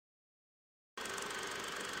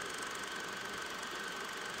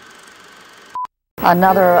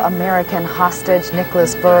Another American hostage,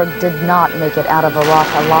 Nicholas Berg, did not make it out of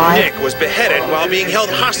Iraq alive. Nick was beheaded while being held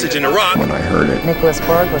hostage in Iraq. When I heard it, Nicholas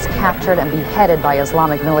Berg was captured and beheaded by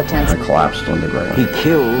Islamic militants. I collapsed on the ground. He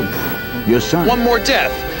killed your son. One more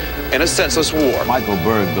death in a senseless war. Michael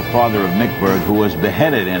Berg, the father of Nick Berg, who was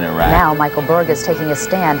beheaded in Iraq. Now Michael Berg is taking a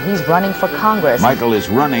stand. He's running for Congress. Michael is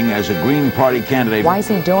running as a Green Party candidate. Why is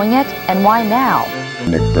he doing it, and why now?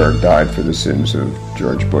 Nick Berg died for the sins of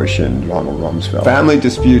George Bush and Donald Rumsfeld. Family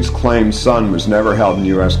disputes claim son was never held in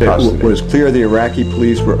U.S. custody. It was clear the Iraqi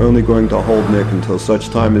police were only going to hold Nick until such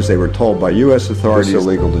time as they were told by U.S. authorities. This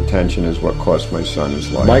illegal detention is what cost my son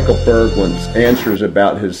his life. Michael Berg wants answers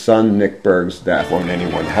about his son Nick Berg's death. Won't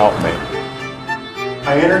anyone help me?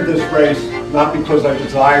 I entered this race not because I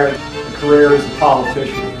desired a career as a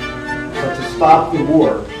politician, but to stop the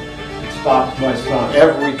war. Stop my son.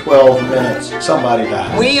 Every 12 minutes, somebody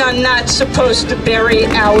dies. We are not supposed to bury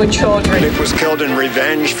our children. Nick was killed in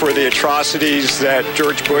revenge for the atrocities that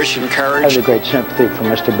George Bush encouraged. I have a great sympathy for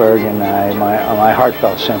Mr. Berg, and my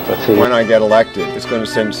heartfelt sympathy. When I get elected, it's going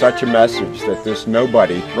to send such a message that this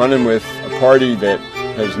nobody running with a party that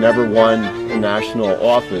has never won a national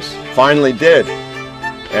office finally did.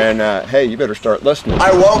 And, hey, you better start listening.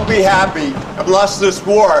 I won't be happy unless this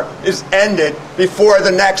war is ended before the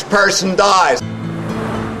next person dies.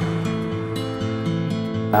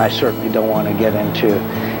 I certainly don't want to get into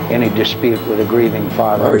any dispute with a grieving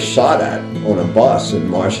father. I was shot at on a bus in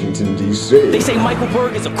Washington, D.C. They say Michael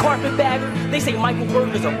Berg is a carpetbagger. They say Michael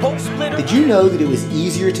Berg is a rope splitter. Did you know that it was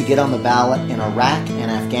easier to get on the ballot in Iraq and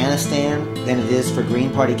Afghanistan than it is for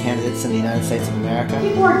Green Party candidates in the United States of America?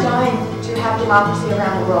 People are dying to have democracy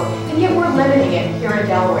around the world, and yet we're limiting it here in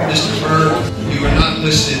Delaware. Mr. Berg, you are not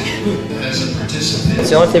listed as a participant. It's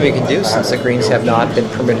the only thing we can do since the Greens have not been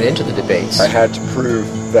permitted into the debates. I had to prove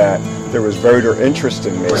that there was voter interest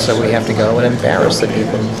in me. So we have to go and embarrass the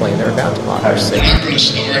people who claim they're about democracy. We're not going to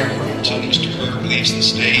start until Mr. Berg leaves the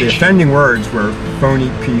stage. The offending words were phony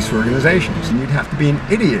peace organizations, and you'd have to be an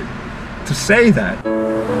idiot to say that.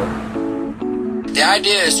 The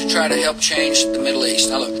idea is to try to help change the Middle East.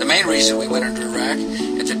 Now look, the main reason we went into Iraq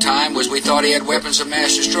at the time was we thought he had weapons of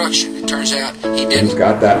mass destruction. It turns out he didn't. He's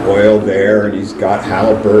got that oil there, and he's got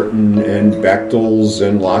Halliburton and Bechtels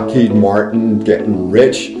and Lockheed Martin getting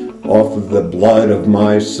rich off of the blood of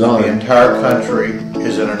my son. The entire country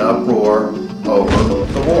is in an uproar over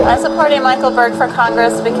the war. I support Michael Berg for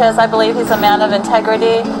Congress because I believe he's a man of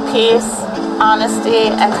integrity, peace, honesty,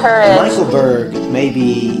 and courage. Michael Berg may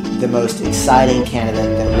be the most exciting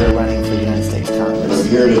candidate that we're running for United States Congress. I'm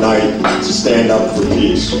here tonight to stand up for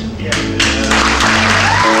peace.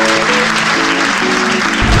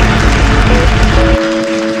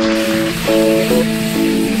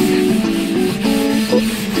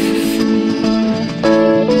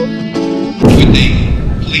 Would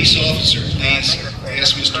the police officer please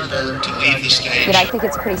ask Mr. Berg to leave the stage? I think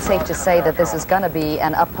it's pretty safe to say that this is going to be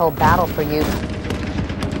an uphill battle for you.